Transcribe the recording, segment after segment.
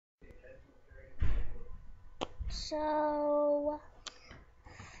So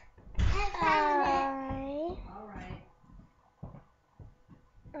I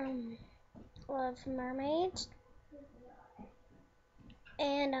love mermaids,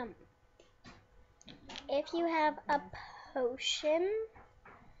 and if you have a potion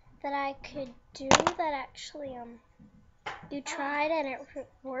that I could do that actually you tried and it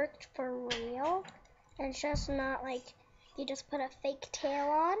worked for real, and it's just not like you just put a fake tail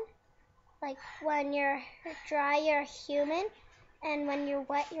on. Like when you're dry, you're a human, and when you're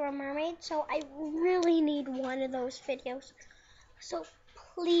wet, you're a mermaid. So I really need one of those videos. So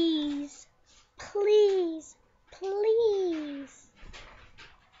please, please, please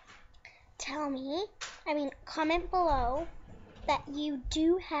comment below that you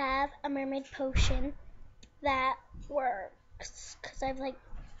do have a mermaid potion that works. Because I've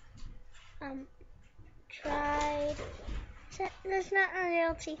tried. That's not a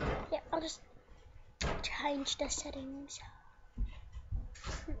reality. Yeah, I'll just change the settings.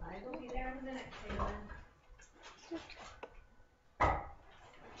 I will be there in a minute, Kaylin.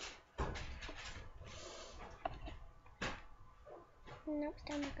 Nope,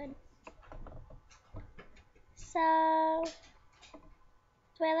 still not good. So,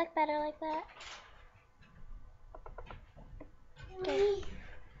 do I look better like that? Okay.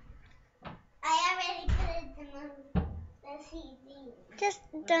 I already put it in the CD. Just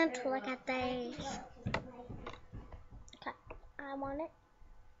don't look at these. Okay, I want it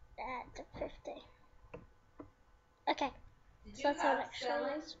at 50. Okay, so that's how it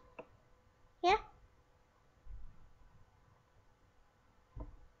actually is. Yeah.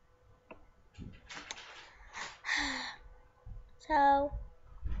 So,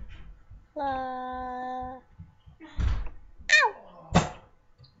 ow!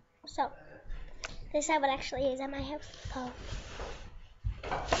 So, this is how it actually is at my house. Oh.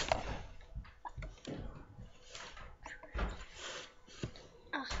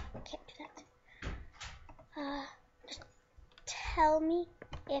 Oh, can't do that. Just tell me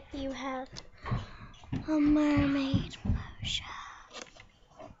if you have a mermaid potion.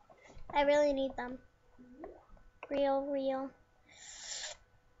 I really need them. Real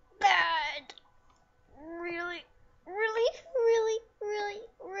bad. Really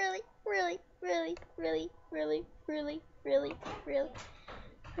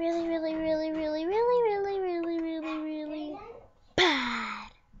bad.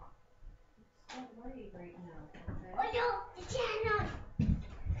 Don't worry right now, okay? Oh no, the channel.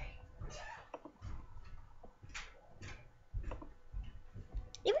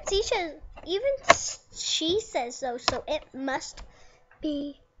 Even she says so, so it must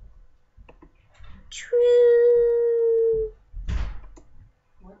be true.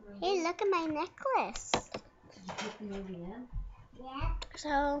 Hey, look at my necklace. Did you put the movie in? Yeah.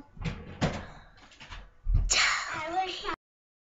 So